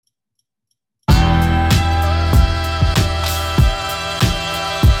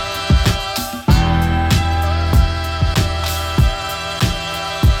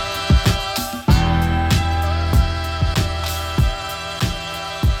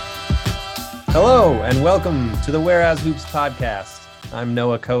Hello, and welcome to the Whereas Hoops podcast. I'm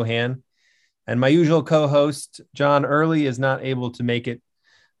Noah Cohan, and my usual co-host, John Early, is not able to make it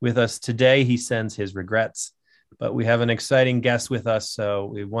with us today. He sends his regrets, but we have an exciting guest with us, so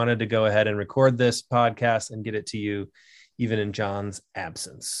we wanted to go ahead and record this podcast and get it to you, even in John's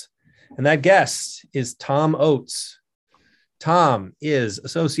absence. And that guest is Tom Oates. Tom is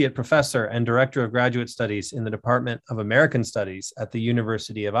Associate Professor and Director of Graduate Studies in the Department of American Studies at the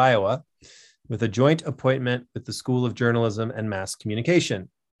University of Iowa, with a joint appointment with the School of Journalism and Mass Communication.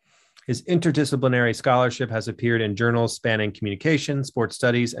 His interdisciplinary scholarship has appeared in journals spanning communication, sports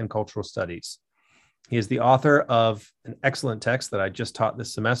studies, and cultural studies. He is the author of an excellent text that I just taught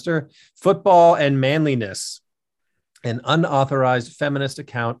this semester, Football and Manliness, an unauthorized feminist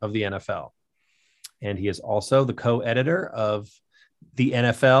account of the NFL. And he is also the co-editor of the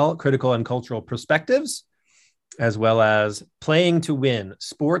NFL Critical and Cultural Perspectives, as well as Playing to Win,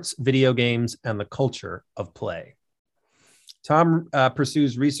 Sports, Video Games, and the Culture of Play. Tom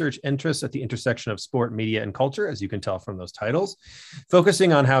pursues research interests at the intersection of sport, media, and culture, as you can tell from those titles,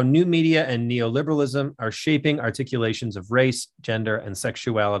 focusing on how new media and neoliberalism are shaping articulations of race, gender, and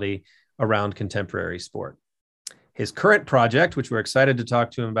sexuality around contemporary sport. His current project, which we're excited to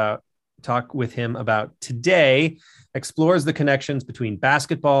talk with him about today, explores the connections between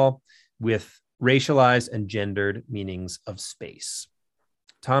basketball with racialized and gendered meanings of space.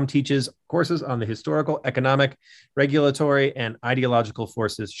 Tom teaches courses on the historical, economic, regulatory, and ideological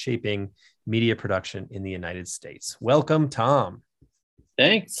forces shaping media production in the United States. Welcome, Tom.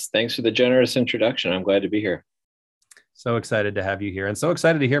 Thanks for the generous introduction. I'm glad to be here. So excited to have you here, and so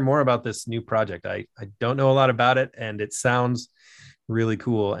excited to hear more about this new project. I don't know a lot about it, and it sounds really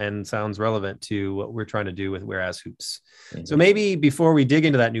cool and sounds relevant to what we're trying to do with Whereas Hoops. Mm-hmm. So maybe before we dig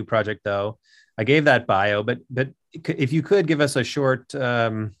into that new project, though, I gave that bio, but if you could give us a short,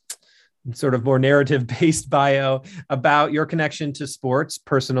 sort of more narrative-based bio about your connection to sports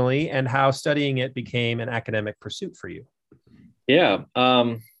personally and how studying it became an academic pursuit for you. Yeah.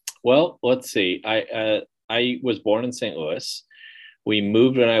 Well, let's see. I was born in St. Louis. We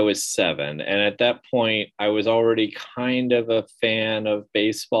moved when I was 7. And at that point, I was already kind of a fan of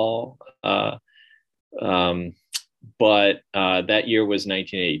baseball. But that year was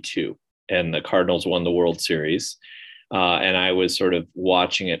 1982. And the Cardinals won the World Series. And I was sort of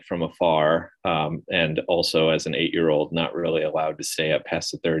watching it from afar. And also as an 8-year-old, not really allowed to stay up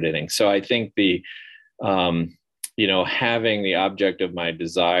past the 3rd inning. So I think having the object of my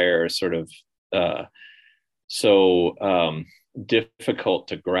desire sort of difficult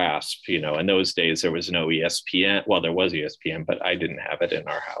to grasp, in those days, there was no ESPN. Well, there was ESPN, but I didn't have it in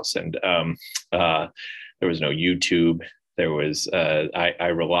our house. And there was no YouTube. There was, I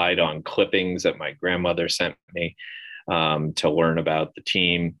relied on clippings that my grandmother sent me to learn about the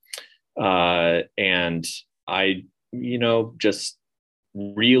team. And I, just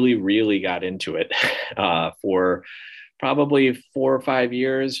really, really got into it for probably 4 or 5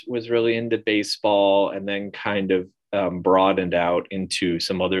 years, was really into baseball, and then kind of broadened out into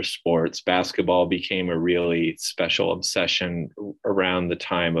some other sports. Basketball became a really special obsession around the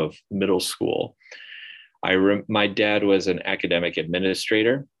time of middle school. My dad was an academic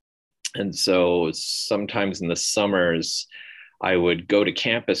administrator. And so sometimes in the summers, I would go to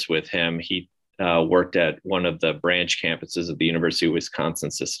campus with him. He worked at one of the branch campuses of the University of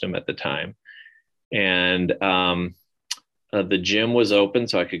Wisconsin system at the time. And the gym was open,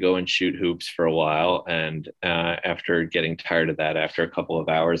 so I could go and shoot hoops for a while. And after getting tired of that, after a couple of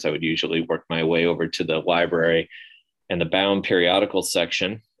hours, I would usually work my way over to the library and the bound periodical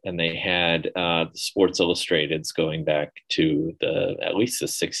section. And they had the Sports Illustrateds going back to at least the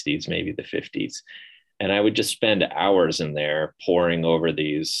 60s, maybe the 50s. And I would just spend hours in there poring over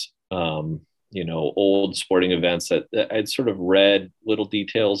these, old sporting events that I'd sort of read little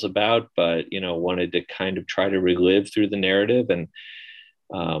details about, but, wanted to kind of try to relive through the narrative, and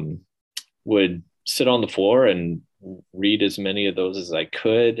would sit on the floor and read as many of those as I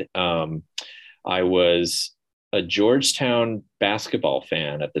could. I was a Georgetown basketball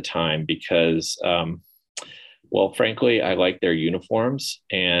fan at the time because, frankly, I liked their uniforms,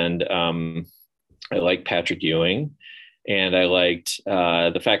 and I liked Patrick Ewing, and I liked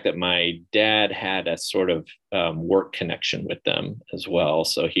the fact that my dad had a sort of work connection with them as well.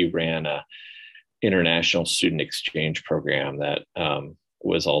 So he ran a international student exchange program that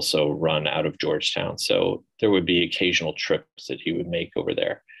was also run out of Georgetown. So there would be occasional trips that he would make over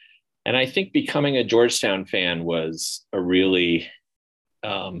there. And I think becoming a Georgetown fan was a really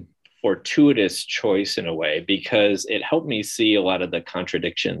fortuitous choice in a way, because it helped me see a lot of the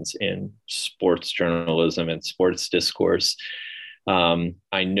contradictions in sports journalism and sports discourse.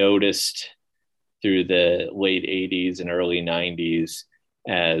 I noticed through the late 80s and early 90s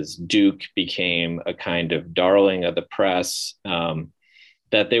as Duke became a kind of darling of the press,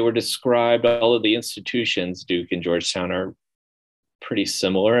 that they were described, all of the institutions, Duke and Georgetown, are pretty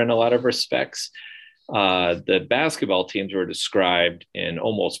similar in a lot of respects. The basketball teams were described in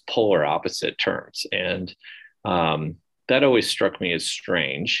almost polar opposite terms. And that always struck me as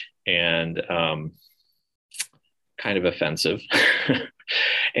strange and kind of offensive.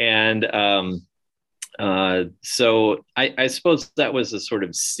 And so I suppose that was a sort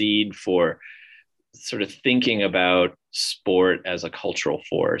of seed for sort of thinking about sport as a cultural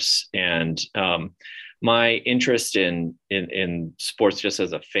force. And my interest in sports just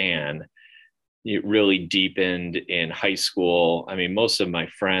as a fan, it really deepened in high school. I mean, most of my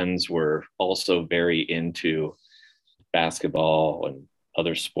friends were also very into basketball and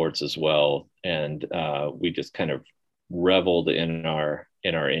other sports as well. And we just kind of reveled in our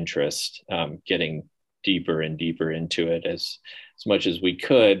interest, getting deeper and deeper into it as much as we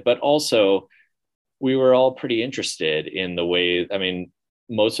could. But also, we were all pretty interested in the way, I mean,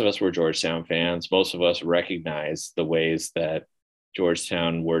 most of us were Georgetown fans. Most of us recognized the ways that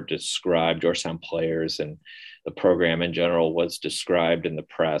Georgetown were described, Georgetown players and the program in general was described in the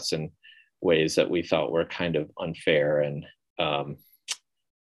press in ways that we thought were kind of unfair and,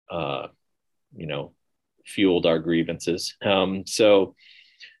 fueled our grievances. So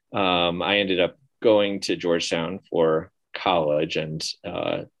I ended up going to Georgetown for college, and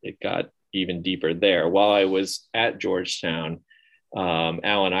it got even deeper there. While I was at Georgetown,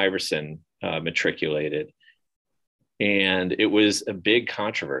 Allen Iverson matriculated. And it was a big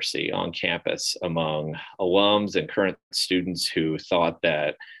controversy on campus among alums and current students who thought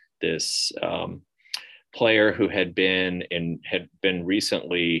that this player who had been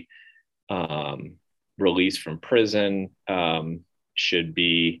recently released from prison should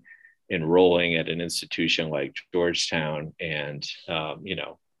be enrolling at an institution like Georgetown. And,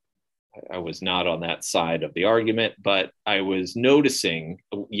 I was not on that side of the argument, but I was noticing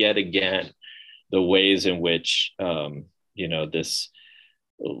yet again the ways in which, this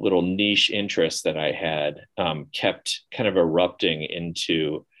little niche interest that I had kept kind of erupting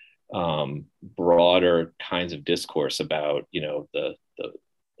into broader kinds of discourse about, the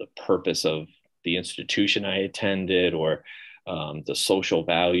purpose of the institution I attended, or the social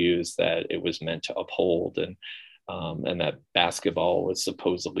values that it was meant to uphold, and that basketball was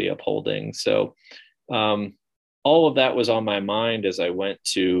supposedly upholding. So all of that was on my mind as I went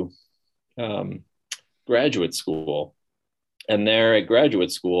to graduate school. And there at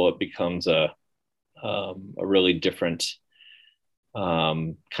graduate school, it becomes a really different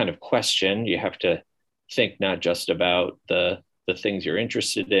kind of question. You have to think not just about the things you're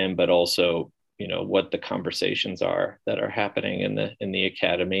interested in, but also, what the conversations are that are happening in the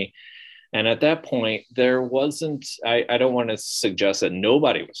academy. And at that point, there wasn't, I don't want to suggest that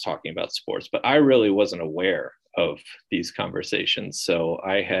nobody was talking about sports, but I really wasn't aware of these conversations. So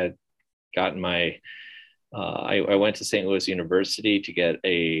I had gotten I went to St. Louis University to get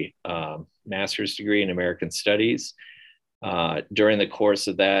a master's degree in American Studies. During the course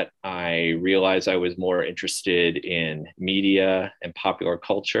of that, I realized I was more interested in media and popular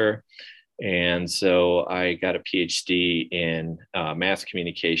culture. And so I got a PhD in mass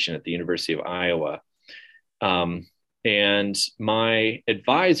communication at the University of Iowa. And my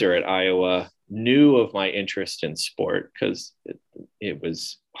advisor at Iowa knew of my interest in sport because it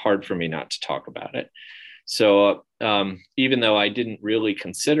was hard for me not to talk about it. So even though I didn't really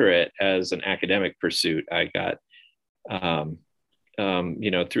consider it as an academic pursuit, I got,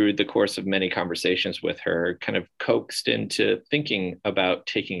 through the course of many conversations with her, kind of coaxed into thinking about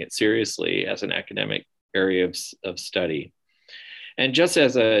taking it seriously as an academic area of study. And just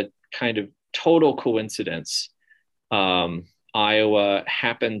as a kind of total coincidence, Iowa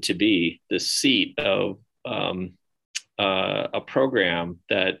happened to be the seat of a program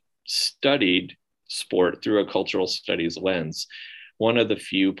that studied sport through a cultural studies lens, one of the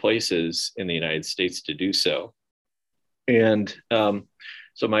few places in the United States to do so. And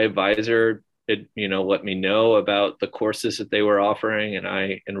so my advisor, let me know about the courses that they were offering, and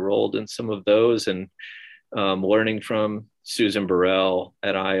I enrolled in some of those, and learning from Susan Burrell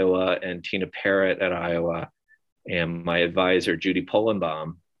at Iowa and Tina Parrott at Iowa, and my advisor, Judy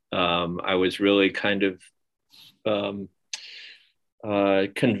Polenbaum. I was really kind of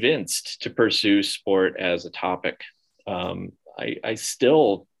convinced to pursue sport as a topic. I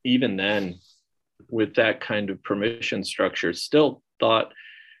still, even then, with that kind of permission structure, still thought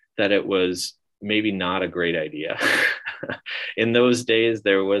that it was maybe not a great idea. In those days,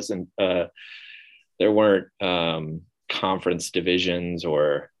 there weren't conference divisions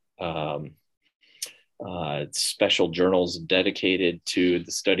or special journals dedicated to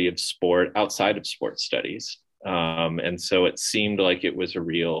the study of sport outside of sports studies. And so it seemed like it was a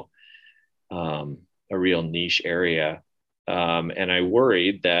real niche area. And I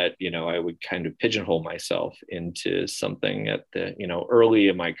worried that, I would kind of pigeonhole myself into something at the, early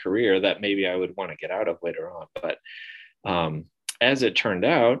in my career that maybe I would want to get out of later on. But as it turned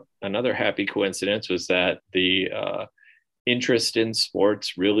out, another happy coincidence was that the interest in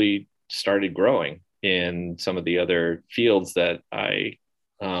sports really started growing in some of the other fields that I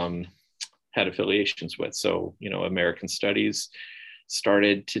had affiliations with. So, American Studies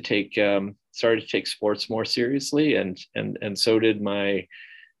started to take sports more seriously, and so did my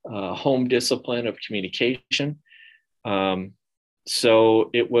home discipline of communication. So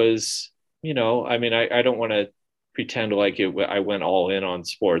it was, I don't want to pretend like I went all in on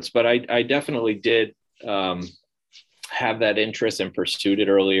sports, but I definitely did have that interest and pursued it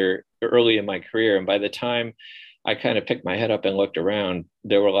early in my career. And by the time I kind of picked my head up and looked around,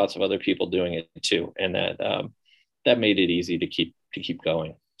 there were lots of other people doing it too, and that made it easy to keep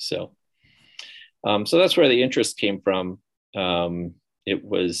going. So that's where the interest came from. It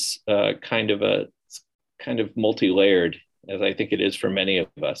was kind of multi-layered, as I think it is for many of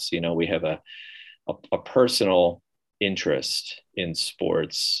us. We have a personal interest in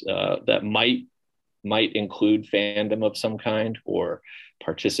sports that might include fandom of some kind or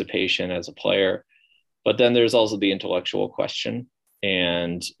participation as a player. But then there's also the intellectual question.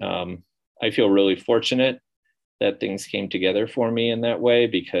 And I feel really fortunate that things came together for me in that way,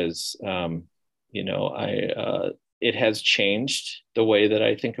 because, it has changed the way that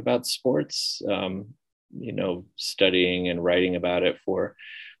I think about sports, studying and writing about it for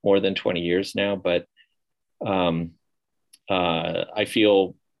more than 20 years now. But I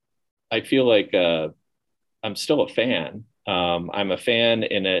feel like I'm still a fan. I'm a fan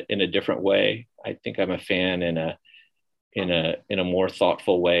in a different way. I think I'm a fan in a more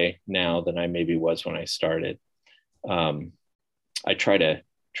thoughtful way now than I maybe was when I started. I try to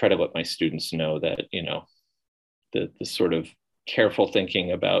let my students know that, the sort of careful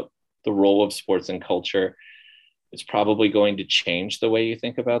thinking about the role of sports and culture is probably going to change the way you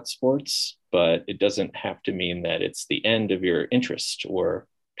think about sports, but it doesn't have to mean that it's the end of your interest or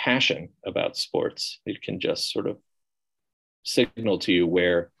passion about sports. It can just sort of signal to you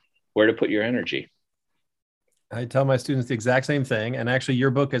where to put your energy. I tell my students the exact same thing. And actually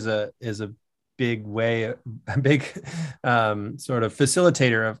your book is a big sort of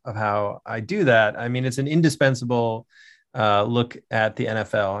facilitator of how I do that. I mean, it's an indispensable look at the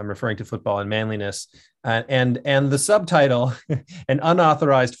NFL. I'm referring to football and manliness, and the subtitle, an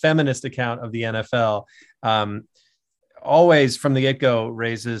unauthorized feminist account of the NFL, always from the get-go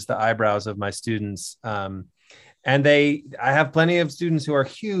raises the eyebrows of my students. And I have plenty of students who are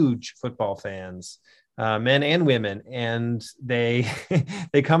huge football fans, men and women, and they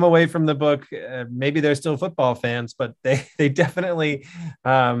come away from the book. Maybe they're still football fans, but they definitely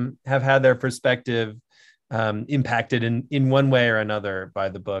have had their perspective impacted in one way or another by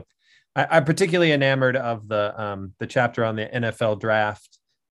the book. I'm particularly enamored of the chapter on the NFL draft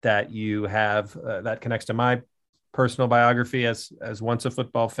that you have that connects to my personal biography as once a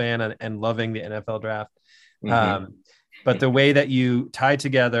football fan and loving the NFL draft. Mm-hmm. But the way that you tie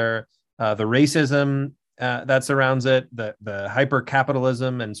together the racism that surrounds it, the hyper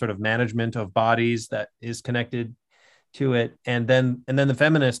capitalism and sort of management of bodies that is connected to it, and then the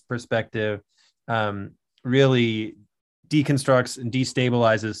feminist perspective really deconstructs and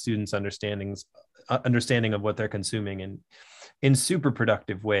destabilizes students' understanding of what they're consuming in super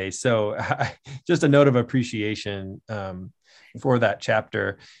productive ways. So just a note of appreciation for that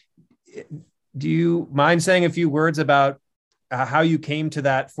chapter. Do you mind saying a few words about how you came to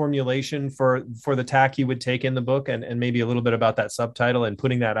that formulation for the tack you would take in the book, and maybe a little bit about that subtitle and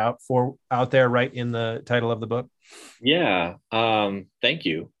putting that out there right in the title of the book? Yeah. Thank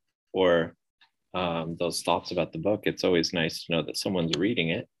you for those thoughts about the book. It's always nice to know that someone's reading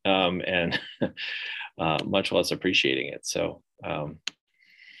it and much less appreciating it. So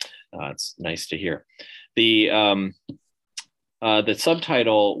it's nice to hear. The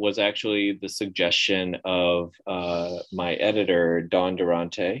subtitle was actually the suggestion of my editor, Don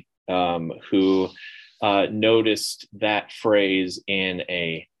Durante, who noticed that phrase in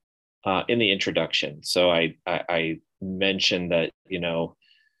the introduction. So I mentioned that,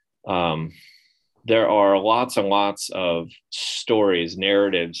 there are lots and lots of stories,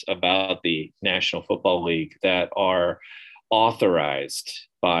 narratives about the National Football League that are authorized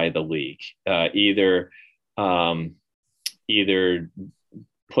by the league, either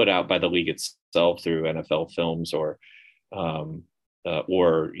put out by the league itself through NFL Films or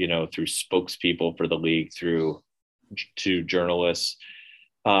or, through spokespeople for the league, to journalists,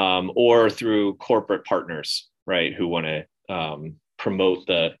 or through corporate partners, right, who want to promote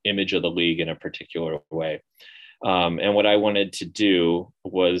the image of the league in a particular way. And what I wanted to do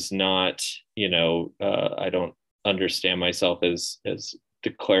was not, I don't understand myself as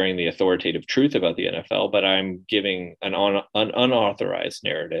declaring the authoritative truth about the NFL, but I'm giving an unauthorized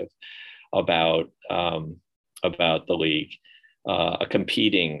narrative about the league, a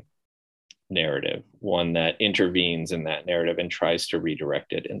competing narrative, one that intervenes in that narrative and tries to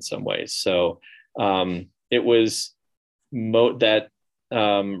redirect it in some ways. So it was that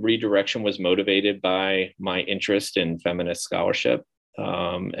redirection was motivated by my interest in feminist scholarship,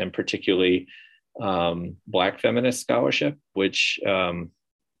 and particularly Black feminist scholarship, which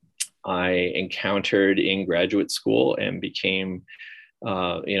I encountered in graduate school and became,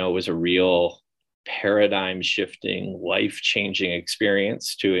 it was a real paradigm shifting, life-changing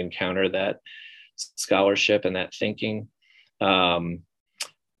experience to encounter that scholarship and that thinking. And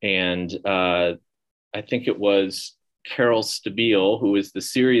I think it was Carol Stabile, who is the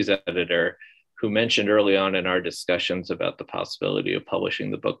series editor, who mentioned early on in our discussions about the possibility of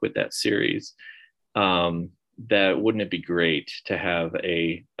publishing the book with that series, that wouldn't it be great to have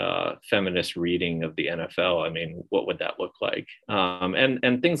a feminist reading of the NFL? I mean, what would that look like?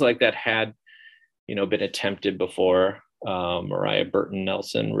 And things like that had, been attempted before. Mariah Burton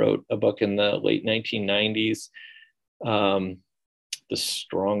Nelson wrote a book in the late 1990s. The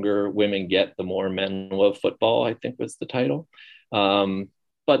Stronger Women Get, the More Men Love Football, I think was the title.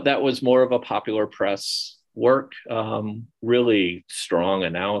 But that was more of a popular press work, really strong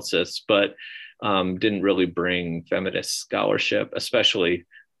analysis, but didn't really bring feminist scholarship, especially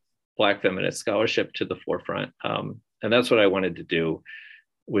Black feminist scholarship, to the forefront. And that's what I wanted to do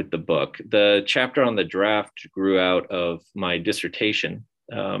with the book. The chapter on the draft grew out of my dissertation.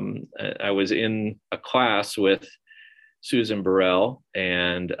 I was in a class with Susan Burrell,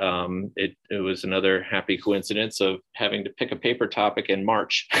 and it was another happy coincidence of having to pick a paper topic in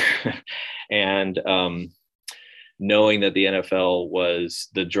March. And knowing that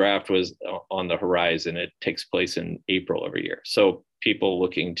the draft was on the horizon. It takes place in April every year. So people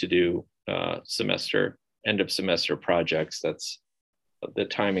looking to do end of semester projects, the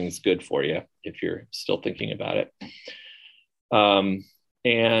timing's good for you if you're still thinking about it.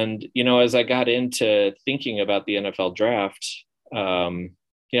 And, as I got into thinking about the NFL draft,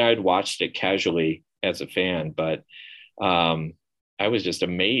 I'd watched it casually as a fan, but I was just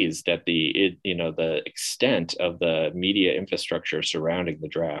amazed at the extent of the media infrastructure surrounding the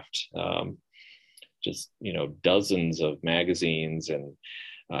draft. Dozens of magazines and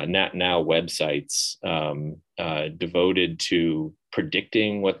now websites devoted to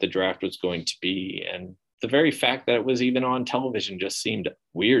predicting what the draft was going to be. And the very fact that it was even on television just seemed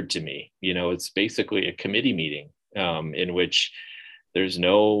weird to me. It's basically a committee meeting in which there's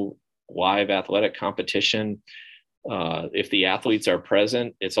no live athletic competition. If the athletes are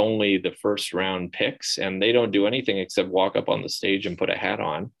present, it's only the first round picks, and they don't do anything except walk up on the stage and put a hat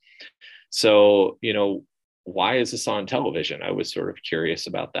on. So, why is this on television? I was sort of curious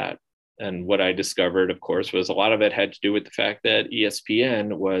about that. And what I discovered, of course, was a lot of it had to do with the fact that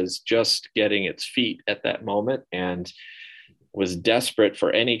ESPN was just getting its feet at that moment and was desperate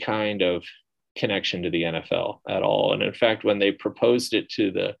for any kind of connection to the NFL at all. And in fact, when they proposed it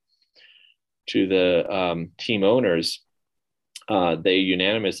to the team owners, they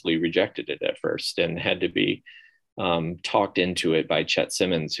unanimously rejected it at first and had to be talked into it by Chet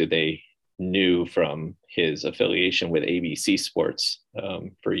Simmons, who they knew from his affiliation with ABC Sports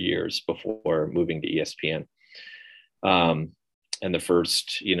for years before moving to ESPN. And the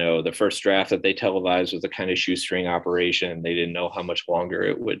first draft that they televised was a kind of shoestring operation. They didn't know how much longer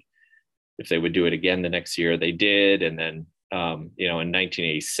it would, if they would do it again the next year. They did. And then, in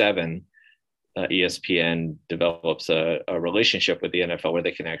 1987, ESPN develops a relationship with the NFL where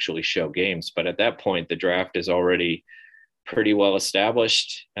they can actually show games. But at that point, the draft is already pretty well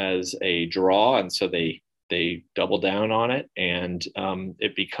established as a draw. And so they double down on it, and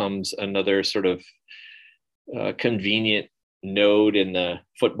it becomes another sort of convenient node in the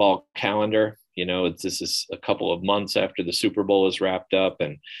football calendar. This is a couple of months after the Super Bowl is wrapped up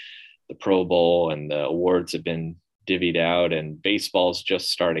and the Pro Bowl and the awards have been divvied out, and baseball's just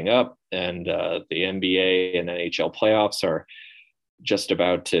starting up, and the NBA and NHL playoffs are just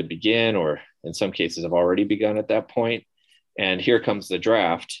about to begin, or in some cases have already begun at that point. And here comes the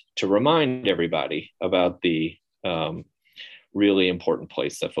draft to remind everybody about the really important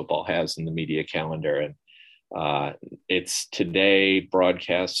place that football has in the media calendar. And it's today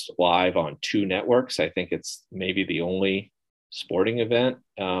broadcast live on 2 networks. I think it's maybe the only sporting event.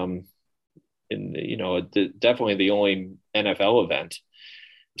 Definitely the only NFL event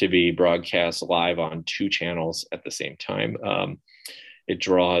to be broadcast live on two channels at the same time. It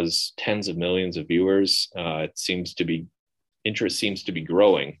draws tens of millions of viewers. Interest seems to be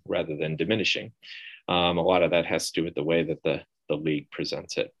growing rather than diminishing. A lot of that has to do with the way that the league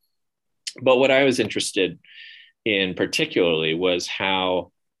presents it. But what I was interested in particularly was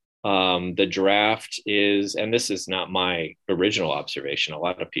how the draft is, and this is not my original observation. A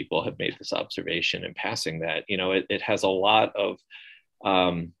lot of people have made this observation in passing that, it has a lot of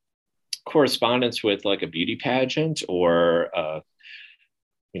correspondence with like a beauty pageant, or,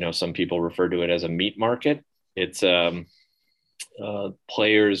 some people refer to it as a meat market. It's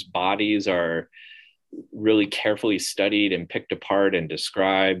players' bodies are really carefully studied and picked apart and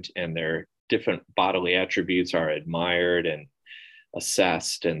described, and their different bodily attributes are admired and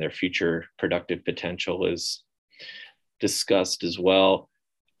assessed, and their future productive potential is discussed as well.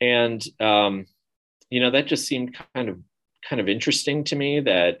 And that just seemed kind of interesting to me,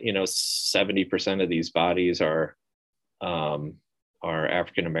 that 70% of these bodies are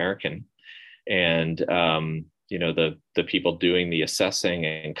African American, and the people doing the assessing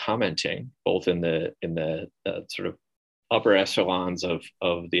and commenting, both in the sort of upper echelons of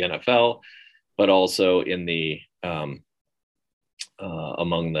the NFL, but also in the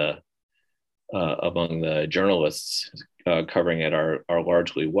among the journalists covering it are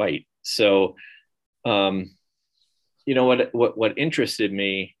largely white. So, what interested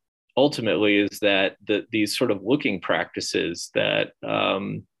me ultimately is that these sort of looking practices that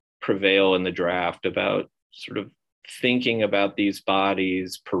prevail in the draft about sort of thinking about these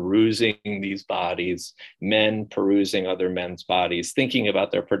bodies, perusing these bodies, men perusing other men's bodies, thinking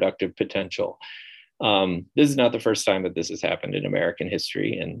about their productive potential. This is not the first time that this has happened in American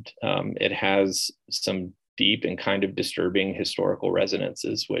history, and it has some deep and kind of disturbing historical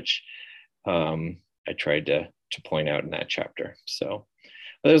resonances, which I tried to point out in that chapter. So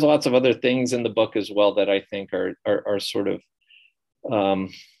there's lots of other things in the book as well that I think are sort of,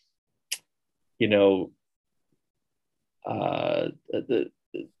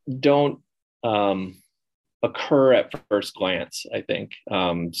 don't occur at first glance, I think.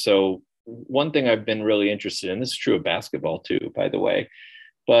 So one thing I've been really interested in, this is true of basketball too, by the way,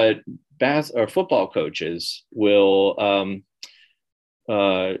 but football coaches will,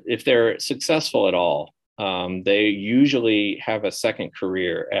 if they're successful at all, they usually have a second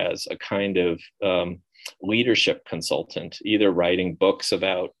career as a kind of leadership consultant, either writing books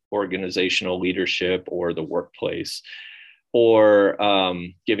about organizational leadership or the workplace, or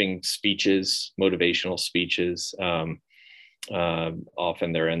giving speeches, motivational speeches. Often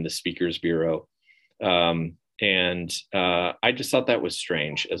they're in the speakers bureau. And I just thought that was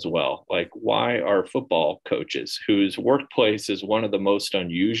strange as well. Like, why are football coaches, whose workplace is one of the most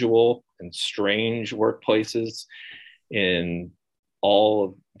unusual and strange workplaces in all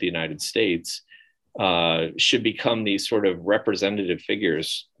of the United States, should become these sort of representative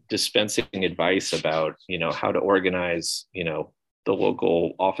figures dispensing advice about, how to organize, the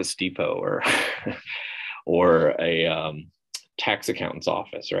local Office Depot or or a tax accountant's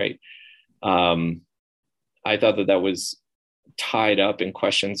office, right? I thought that was tied up in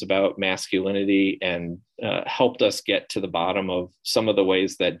questions about masculinity, and helped us get to the bottom of some of the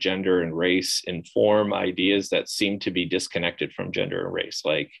ways that gender and race inform ideas that seem to be disconnected from gender and race,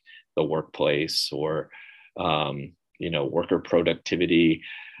 like the workplace, or worker productivity,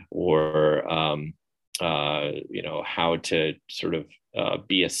 or how to sort of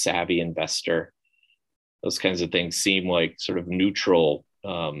be a savvy investor. Those kinds of things seem like sort of neutral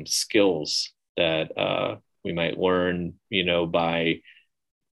skills that we might learn, by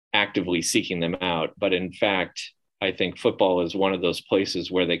actively seeking them out. But in fact, I think football is one of those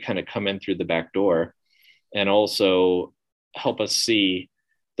places where they kind of come in through the back door, and also help us see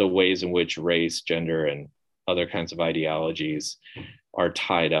the ways in which race, gender, and other kinds of ideologies are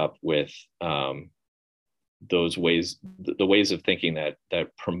tied up with those ways, the ways of thinking that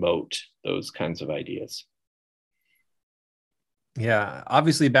promote those kinds of ideas. Yeah,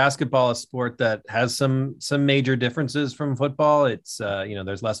 obviously basketball is a sport that has some major differences from football. It's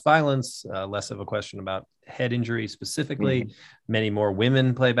there's less violence, less of a question about head injury specifically. Mm-hmm. Many more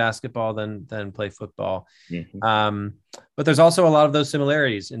women play basketball than play football. Mm-hmm. But there's also a lot of those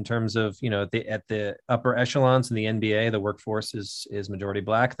similarities in terms of, at the upper echelons in the NBA, the workforce is majority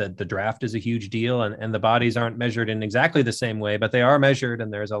Black. The draft is a huge deal, and the bodies aren't measured in exactly the same way, but they are measured,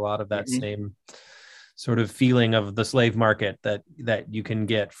 and there's a lot of that mm-hmm. same sort of feeling of the slave market that you can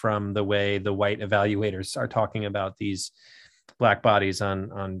get from the way the white evaluators are talking about these Black bodies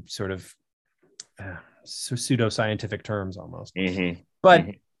on sort of pseudoscientific terms almost. Mm-hmm. But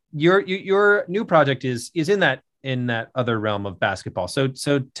Mm-hmm. your new project is in that other realm of basketball. So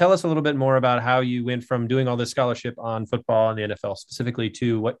tell us a little bit more about how you went from doing all this scholarship on football and the NFL specifically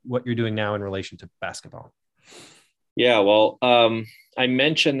to what you're doing now in relation to basketball. Yeah, well, I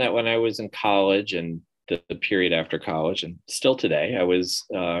mentioned that when I was in college and the period after college, and still today, I was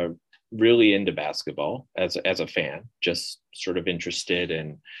really into basketball as a fan, just sort of interested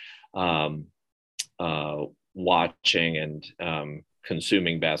in um, watching and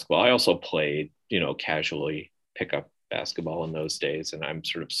consuming basketball. I also played, casually pick up basketball in those days, and I'm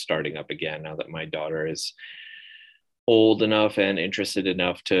sort of starting up again now that my daughter is old enough and interested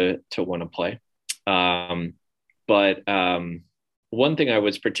enough to want to play. But one thing I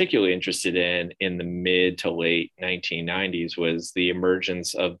was particularly interested in the mid to late 1990s was the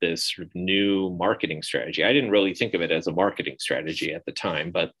emergence of this sort of new marketing strategy. I didn't really think of it as a marketing strategy at the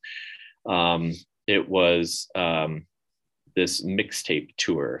time, but it was this mixtape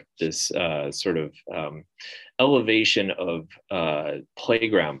tour, this sort of elevation of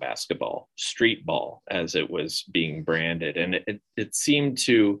playground basketball, street ball, as it was being branded. And it seemed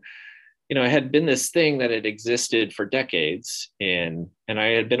to, it had been this thing that had existed for decades, and I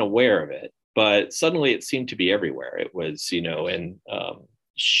had been aware of it, but suddenly it seemed to be everywhere. It was, in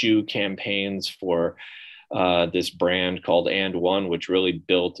shoe campaigns for this brand called And One, which really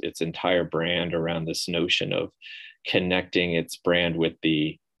built its entire brand around this notion of connecting its brand with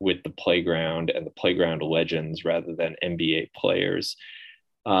the playground and the playground legends rather than NBA players.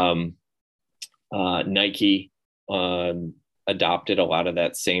 Nike adopted a lot of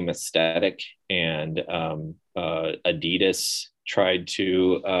that same aesthetic, and Adidas tried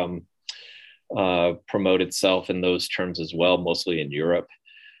to promote itself in those terms as well, mostly in Europe.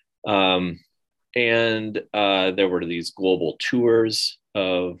 And there were these global tours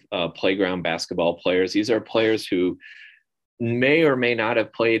of playground basketball players. These are players who may or may not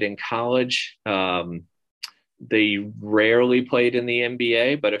have played in college. They rarely played in the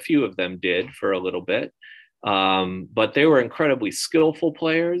NBA, but a few of them did for a little bit. But they were incredibly skillful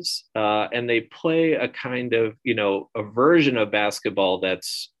players, and they play a kind of, a version of basketball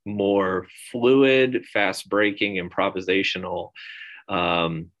that's more fluid, fast breaking, improvisational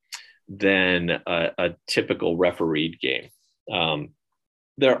than a typical refereed game.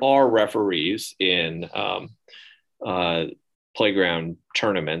 There are referees in playground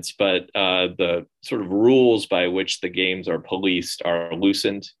tournaments, but the sort of rules by which the games are policed are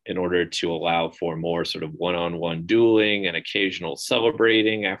loosened in order to allow for more sort of one-on-one dueling and occasional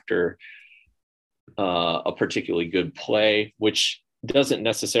celebrating after a particularly good play, which doesn't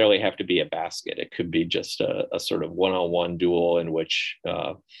necessarily have to be a basket. It could be just a sort of one-on-one duel in which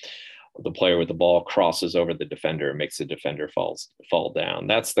the player with the ball crosses over the defender and makes the defender fall down.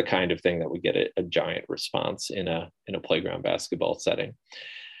 That's the kind of thing that would get a giant response in a playground basketball setting.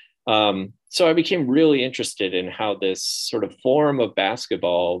 So I became really interested in how this sort of form of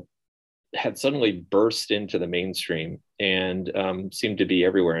basketball had suddenly burst into the mainstream and seemed to be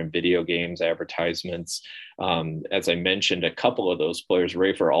everywhere in video games, advertisements. As I mentioned, a couple of those players,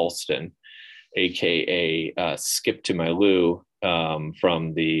 Rafer Alston, aka Skip to My Lou,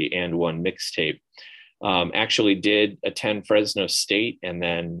 from the And One mixtape, actually did attend Fresno State and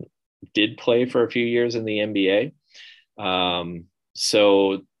then did play for a few years in the NBA. And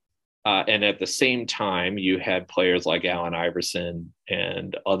at the same time, you had players like Allen Iverson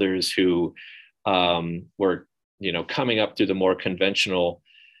and others who were, coming up through the more conventional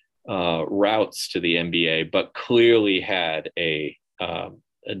routes to the NBA, but clearly had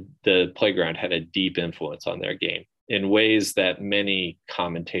the playground had a deep influence on their game in ways that many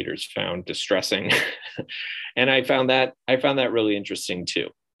commentators found distressing. And I found that really interesting too.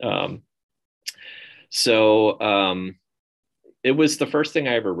 It was the first thing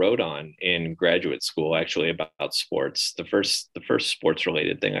I ever wrote on in graduate school, actually, about sports. The first sports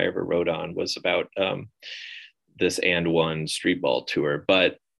related thing I ever wrote on was about this And One street ball tour.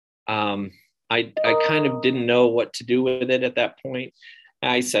 But I kind of didn't know what to do with it at that point.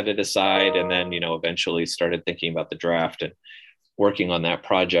 I set it aside and then, eventually started thinking about the draft and working on that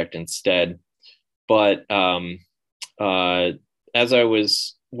project instead. But as I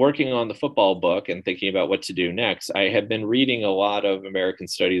was working on the football book and thinking about what to do next, I had been reading a lot of American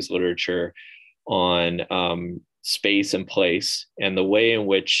studies literature on space and place, and the way in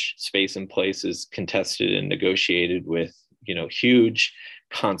which space and place is contested and negotiated with, huge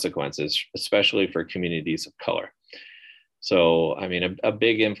consequences, especially for communities of color. So, I mean, a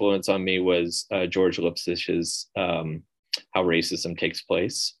big influence on me was George Lipsich's How Racism Takes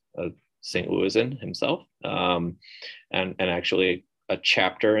Place, St. Louisan himself, and actually a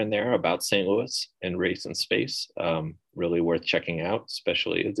chapter in there about St. Louis and race and space. Really worth checking out,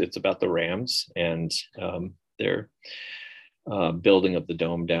 especially it's about the Rams and their building of the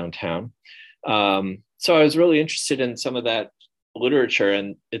dome downtown. So I was really interested in some of that literature,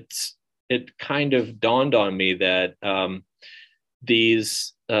 and it kind of dawned on me that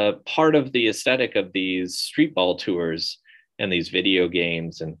these part of the aesthetic of these street ball tours and these video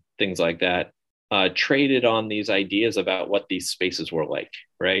games and things like that traded on these ideas about what these spaces were like,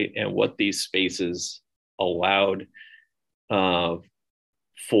 right? And what these spaces allowed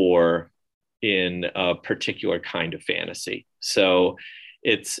for in a particular kind of fantasy. So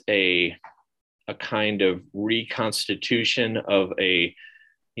it's a kind of reconstitution of a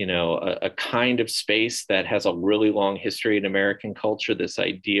kind of space that has a really long history in American culture. This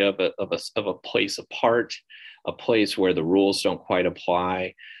idea of a place apart, a place where the rules don't quite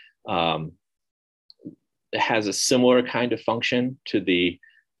apply. It has a similar kind of function to the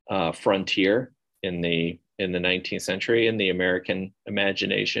frontier in the 19th century in the American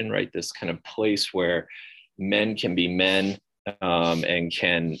imagination, right? This kind of place where men can be men and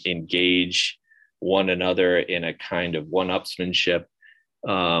can engage one another in a kind of one-upsmanship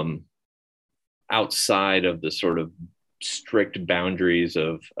outside of the sort of strict boundaries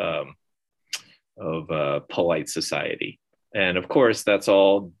of polite society. And of course, that's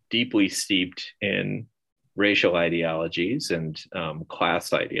all deeply steeped in racial ideologies and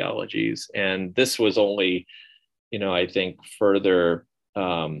class ideologies. And this was only, I think, further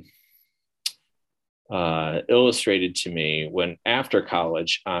illustrated to me when after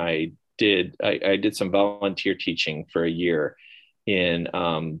college I did some volunteer teaching for a year in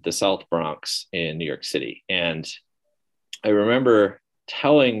the South Bronx in New York City. And I remember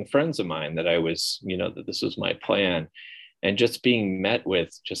telling friends of mine that I was, that this was my plan, and just being met with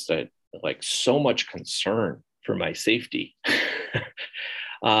just so much concern for my safety.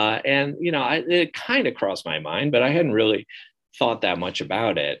 And, it kind of crossed my mind, but I hadn't really thought that much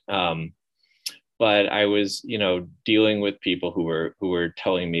about it. But I was, dealing with people who were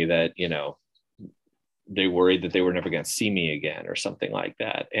telling me that, they worried that they were never going to see me again or something like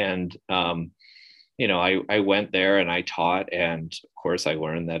that. And, I went there and I taught, and of course I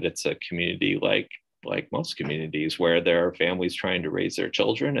learned that it's a community like most communities where there are families trying to raise their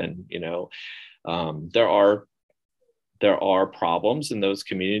children. And, there are problems in those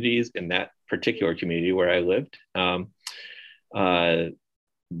communities, in that particular community where I lived.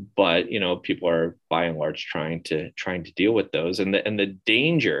 But people are by and large trying to deal with those, and the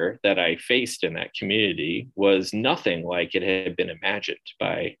danger that I faced in that community was nothing like it had been imagined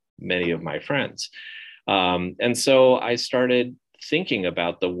by many of my friends. And so I started thinking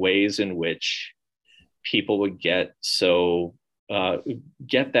about the ways in which people would get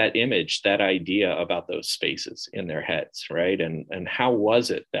that image, that idea about those spaces in their heads, right? And how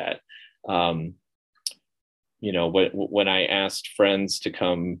was it that when I asked friends to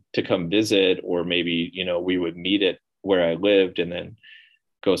come visit, or maybe, we would meet at where I lived and then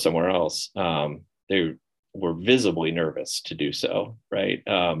go somewhere else, they were visibly nervous to do so, right?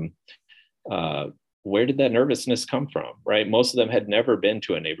 Where did that nervousness come from, right? Most of them had never been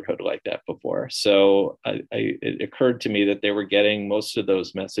to a neighborhood like that before. So it occurred to me that they were getting most of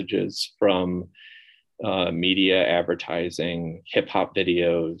those messages from media, advertising, hip hop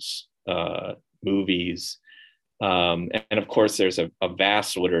videos, movies. And of course, there's a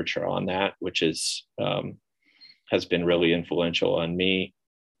vast literature on that, which has been really influential on me.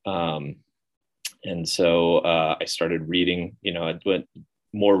 And so I started reading,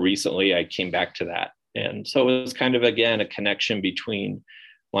 more recently, I came back to that. And so it was kind of, again, a connection between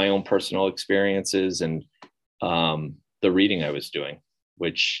my own personal experiences and the reading I was doing,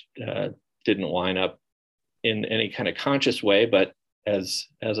 which didn't line up in any kind of conscious way, but as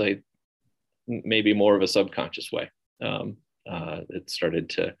I maybe more of a subconscious way. It started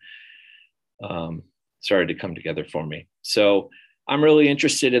to come together for me. So I'm really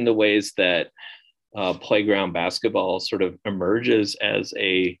interested in the ways that playground basketball sort of emerges as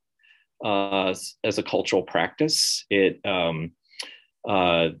a cultural practice. It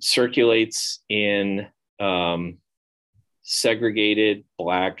circulates in segregated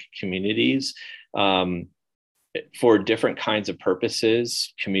Black communities for different kinds of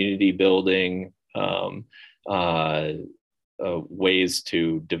purposes: community building, ways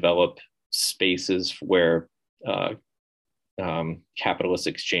to develop spaces where capitalist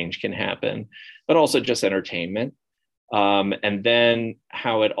exchange can happen, but also just entertainment. And then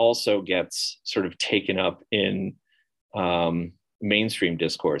how it also gets sort of taken up in mainstream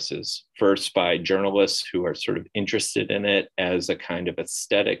discourses, first by journalists who are sort of interested in it as a kind of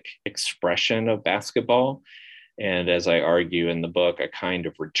aesthetic expression of basketball, And as I argue in the book, a kind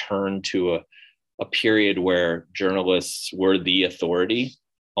of return to a period where journalists were the authority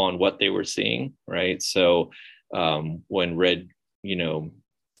on what they were seeing, right? So when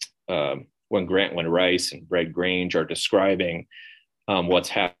Grantland Rice and Red Grange are describing what's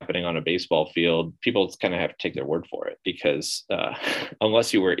happening on a baseball field, people kind of have to take their word for it, because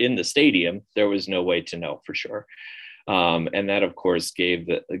unless you were in the stadium, there was no way to know for sure. And that, of course, gave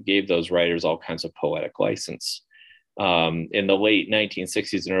those writers all kinds of poetic license. In the late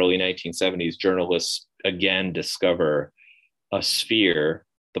 1960s and early 1970s, journalists again discover a sphere,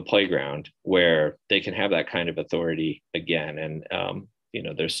 the playground, where they can have that kind of authority again. And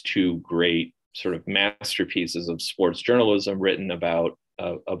there's two great sort of masterpieces of sports journalism written about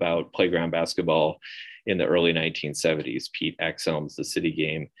playground basketball in the early 1970s: Pete Axelm's The City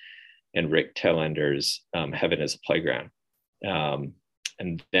Game and Rick Tellender's Heaven is a Playground.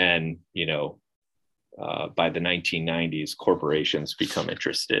 And then, by the 1990s, corporations become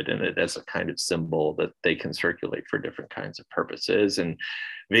interested in it as a kind of symbol that they can circulate for different kinds of purposes. And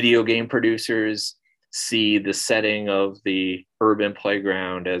video game producers see the setting of the urban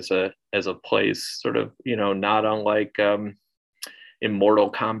playground as a place sort of, not unlike in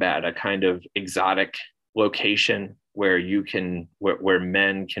Mortal Kombat, a kind of exotic location where where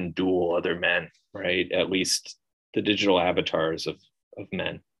men can duel other men, right? At least the digital avatars of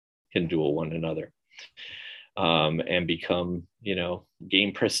men can duel one another, and become,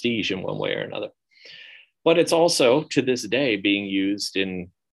 gain prestige in one way or another. But it's also, to this day, being used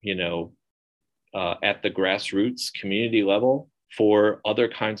in, at the grassroots community level for other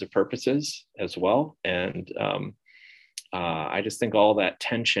kinds of purposes as well. And I just think all that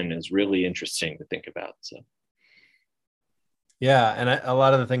tension is really interesting to think about. So. Yeah, and a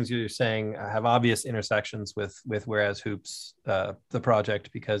lot of the things you're saying have obvious intersections with Whereas Hoops, the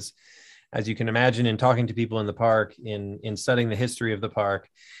project, because as you can imagine, in talking to people in the park, in studying the history of the park,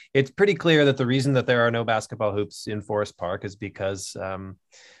 it's pretty clear that the reason that there are no basketball hoops in Forest Park is because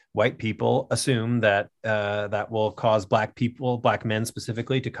white people assume that that will cause black men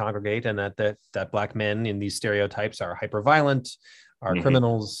specifically, to congregate, and that black men in these stereotypes are hyper-violent, are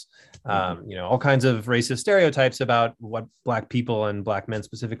criminals, all kinds of racist stereotypes about what black people and black men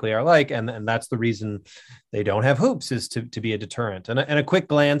specifically are like. And that's the reason they don't have hoops, is to be a deterrent. And a quick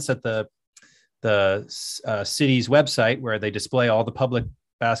glance at the city's website, where they display all the public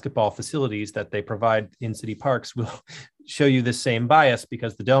basketball facilities that they provide in city parks, will show you this same bias,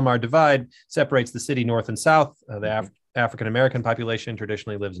 because the Del Mar Divide separates the city north and south. The African-American population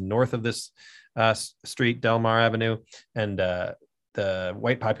traditionally lives north of this street, Del Mar Avenue, and the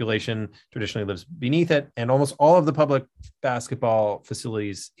white population traditionally lives beneath it. And almost all of the public basketball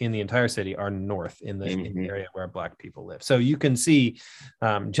facilities in the entire city are north, in the area where black people live. So you can see,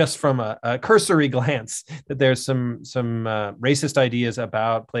 just from a cursory glance, that there's some racist ideas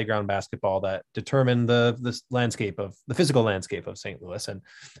about playground basketball that determine the physical landscape of St. Louis. And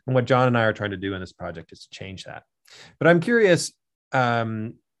what John and I are trying to do in this project is to change that. But I'm curious,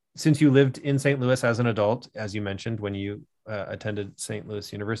 since you lived in St. Louis as an adult, as you mentioned, when you attended St.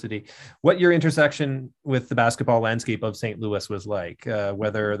 Louis University, what your intersection with the basketball landscape of St. Louis was like,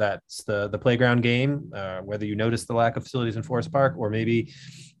 whether that's the playground game, whether you noticed the lack of facilities in Forest Park, or maybe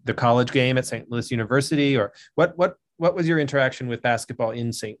the college game at St. Louis University, or what was your interaction with basketball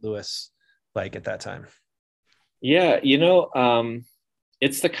in St. Louis like at that time? Yeah,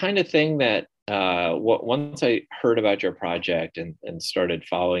 it's the kind of thing that once I heard about your project and started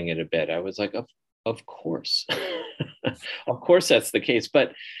following it a bit, I was like, of course, of course that's the case.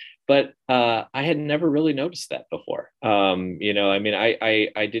 But I had never really noticed that before. I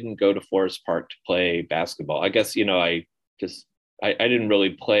didn't go to Forest Park to play basketball. I guess, I didn't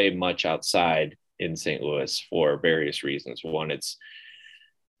really play much outside in St. Louis for various reasons. One, it's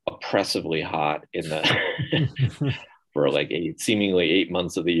oppressively hot in the for like seemingly 8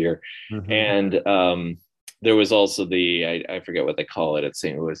 months of the year. And there was also I forget what they call it at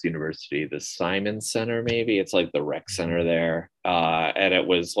St. Louis University, the Simon Center, maybe. It's like the rec center there. And it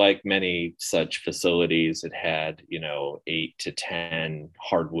was like many such facilities. It had, 8 to 10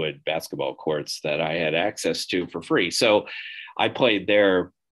 hardwood basketball courts that I had access to for free. So I played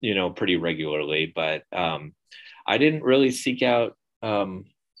there, pretty regularly, but I didn't really seek out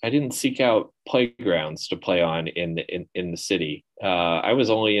playgrounds to play on in the city. I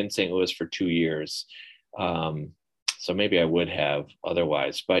was only in St. Louis for 2 years. So maybe I would have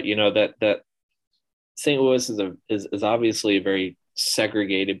otherwise, but that St. Louis is obviously a very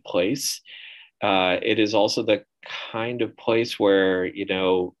segregated place. It is also the kind of place where,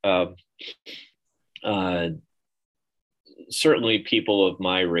 certainly people of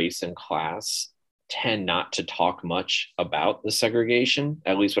my race and class tend not to talk much about the segregation,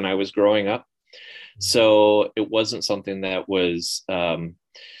 at least when I was growing up. So it wasn't something that was,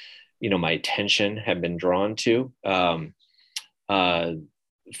 my attention had been drawn to.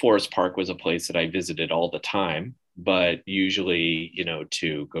 Forest Park was a place that I visited all the time, but usually,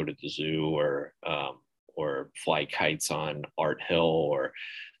 to go to the zoo or fly kites on Art Hill or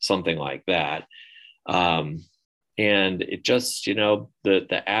something like that. And it just,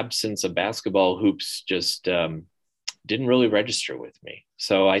 the absence of basketball hoops just didn't really register with me.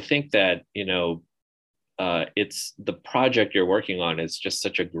 So I think that, it's the project you're working on is just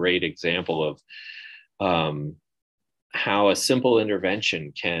such a great example of how a simple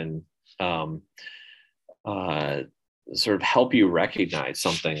intervention can sort of help you recognize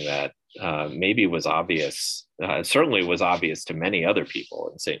something that maybe was obvious, certainly was obvious to many other people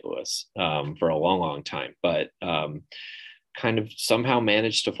in St. Louis for a long, long time, but kind of somehow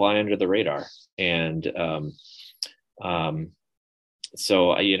managed to fly under the radar. And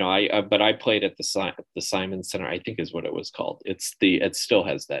so but I played at the Simon Center, I think is what it was called. It still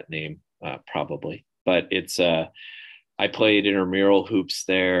has that name probably, but it's I played intramural hoops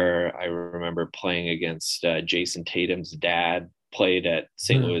there. I remember playing against Jason Tatum's dad, played at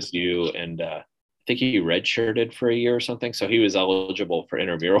St. Louis U, and I think he redshirted for a year or something. So he was eligible for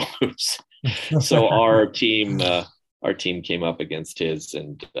intramural hoops. So our team came up against his,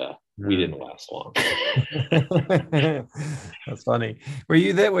 and we didn't last long. That's funny. Were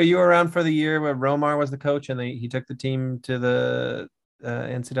you there? Were you around for the year where Romar was the coach and he took the team to the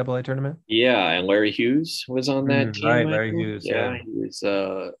NCAA tournament? Yeah, and Larry Hughes was on that team. Right, Larry Hughes. Yeah, he was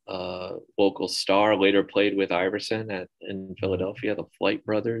a local star. Later played with Iverson in Philadelphia, the Flight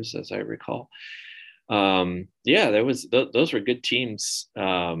brothers, as I recall. Those were good teams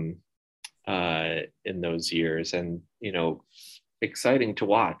in those years, and exciting to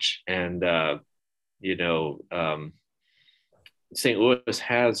watch. And St. Louis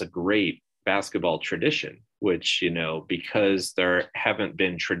has a great basketball tradition, which, because there haven't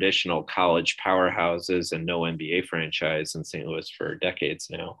been traditional college powerhouses and no NBA franchise in St. Louis for decades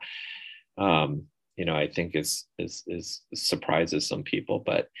now, I think is surprises some people,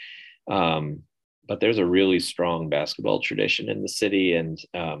 but there's a really strong basketball tradition in the city. And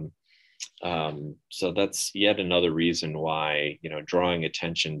so that's yet another reason why, drawing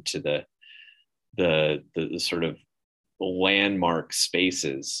attention to the sort of landmark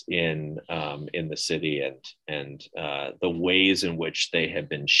spaces in the city and the ways in which they have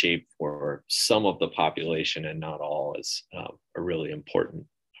been shaped for some of the population and not all is a really important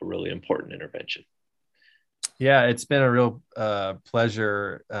intervention. Yeah, it's been a real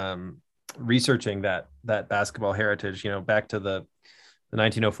pleasure researching that basketball heritage, back to the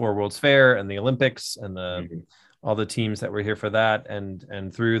 1904 World's Fair and the Olympics and all the teams that were here for that,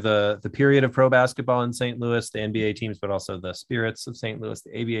 and through the period of pro basketball in St. Louis, the NBA teams, but also the Spirits of St. Louis,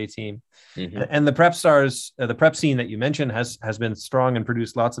 the ABA team, and the Prep Stars, the prep scene that you mentioned has been strong and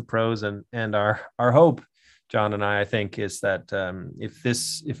produced lots of pros. And our hope, John and I think, is that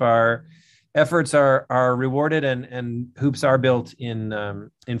if our efforts are rewarded and hoops are built in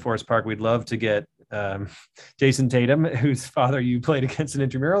Forest Park, we'd love to get Jason Tatum, whose father you played against in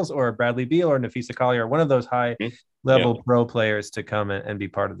intramurals, or Bradley Beal or Nafisa Collier, one of those high level pro players to come and be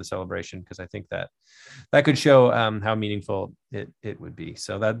part of the celebration, because I think that could show how meaningful it would be.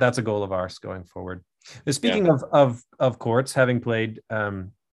 So that's a goal of ours going forward. Speaking of courts, having played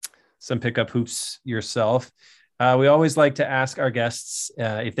some pickup hoops yourself, we always like to ask our guests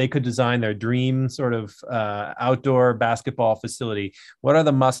if they could design their dream sort of outdoor basketball facility. What are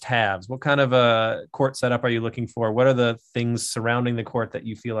the must-haves? What kind of a court setup are you looking for? What are the things surrounding the court that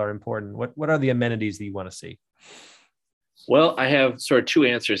you feel are important? What are the amenities that you want to see? Well, I have sort of two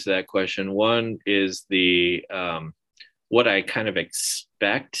answers to that question. One is the what I kind of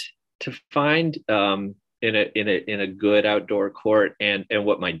expect to find in a good outdoor court, and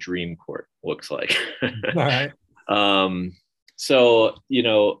what my dream court looks like. All right. So,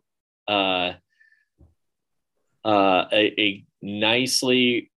 a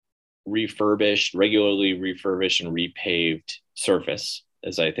nicely refurbished, regularly refurbished and repaved surface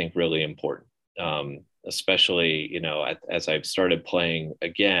is, I think, really important. Especially, as I've started playing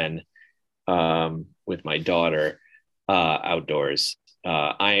again, with my daughter, outdoors.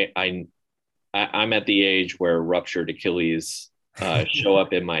 I'm at the age where ruptured Achilles show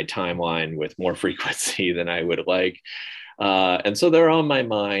up in my timeline with more frequency than I would like. And so they're on my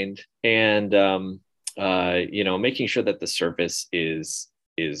mind, and, making sure that the surface is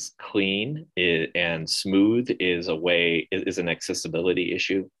clean and smooth is an accessibility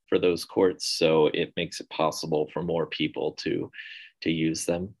issue for those courts. So it makes it possible for more people to use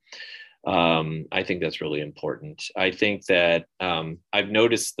them. I think that's really important. I think that I've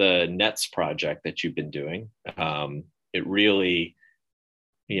noticed the Nets project that you've been doing. It really,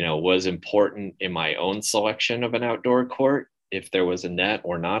 was important in my own selection of an outdoor court. If there was a net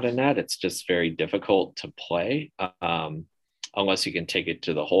or not a net, it's just very difficult to play unless you can take it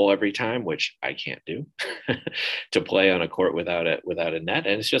to the hole every time, which I can't do, to play on a court without a net,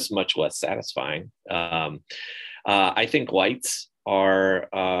 and it's just much less satisfying. I think lights are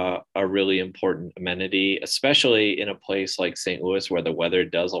a really important amenity, especially in a place like St. Louis, where the weather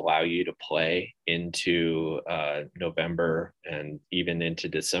does allow you to play into November and even into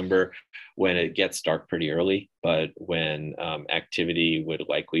December, when it gets dark pretty early, but when activity would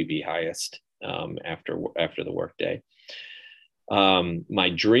likely be highest after the workday. My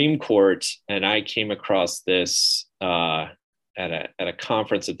dream court, and I came across this at a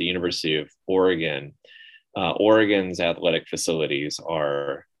conference at the University of Oregon. Oregon's athletic facilities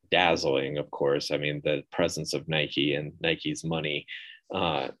are dazzling, of course. I mean, the presence of Nike and Nike's money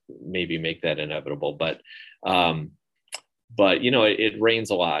maybe make that inevitable. But it rains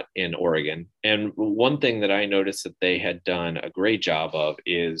a lot in Oregon. And one thing that I noticed that they had done a great job of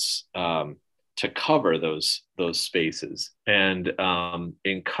is to cover those spaces. And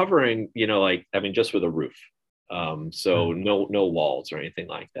in covering, just with a roof. So no walls or anything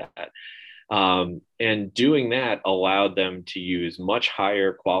like that. And doing that allowed them to use much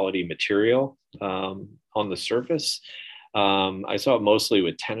higher quality material on the surface. I saw it mostly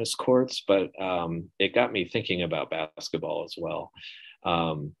with tennis courts, but it got me thinking about basketball as well.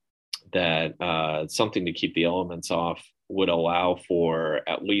 That something to keep the elements off would allow for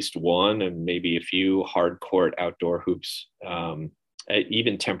at least one and maybe a few hard court outdoor hoops,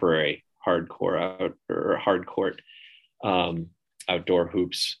 even temporary hard court outdoor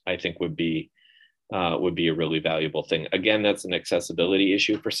hoops, I think would be a really valuable thing. Again, that's an accessibility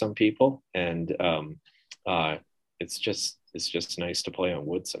issue for some people, and it's just nice to play on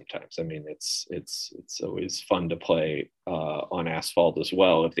wood sometimes. I mean, it's always fun to play on asphalt as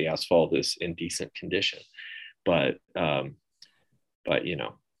well if the asphalt is in decent condition. But so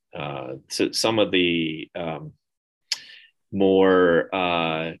some of the more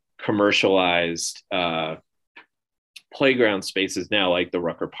commercialized playground spaces now, like the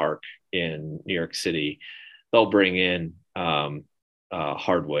Rucker Park in New York City, they'll bring in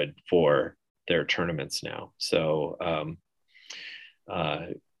hardwood for their tournaments now. So,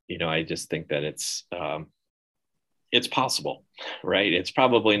 I just think that it's possible, right? It's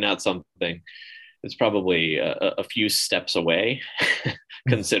probably not something. It's probably a few steps away,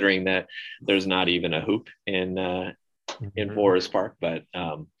 considering that there's not even a hoop in Forest Park, but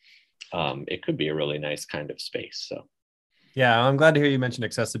it could be a really nice kind of space. So. Yeah, I'm glad to hear you mention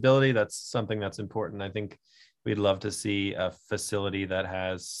accessibility. That's something that's important. I think we'd love to see a facility that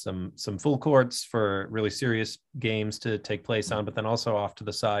has some full courts for really serious games to take place on, but then also off to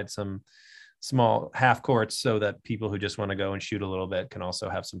the side, some small half courts so that people who just want to go and shoot a little bit can also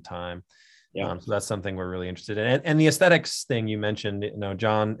have some time. Yeah. So that's something we're really interested in. And the aesthetics thing you mentioned,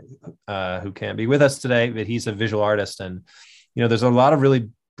 John, who can't be with us today, but he's a visual artist. And, there's a lot of really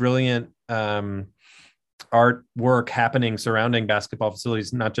brilliant artwork happening surrounding basketball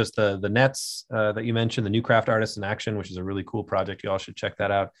facilities, not just the nets that you mentioned, the New Craft Artists in Action, which is a really cool project. You all should check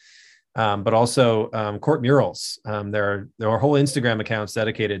that out. But also court murals. There are whole Instagram accounts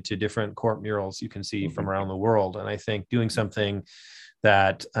dedicated to different court murals you can see from around the world. And I think doing something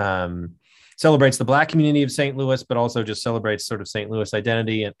that celebrates the Black community of St. Louis, but also just celebrates sort of St. Louis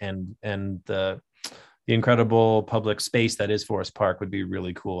identity and the incredible public space that is Forest Park would be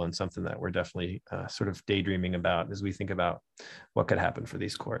really cool, and something that we're definitely sort of daydreaming about as we think about what could happen for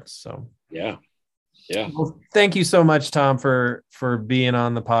these courts. So yeah. Well, thank you so much, Tom, for being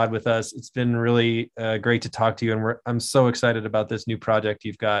on the pod with us. It's been really great to talk to you, and I'm so excited about this new project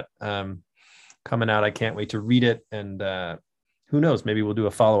you've got coming out. I can't wait to read it, and who knows, maybe we'll do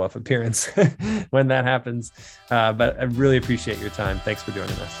a follow-up appearance when that happens. But I really appreciate your time. Thanks for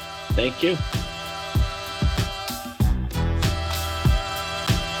joining us. Thank you.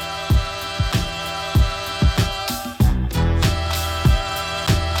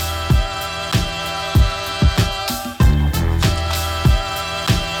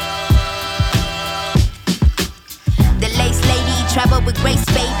 Travel with grace,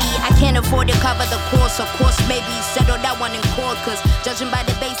 baby. I can't afford to cover the course. Of course, maybe settle that one in court. Cause judging by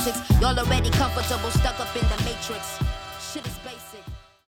the basics, y'all already comfortable, stuck up in the matrix.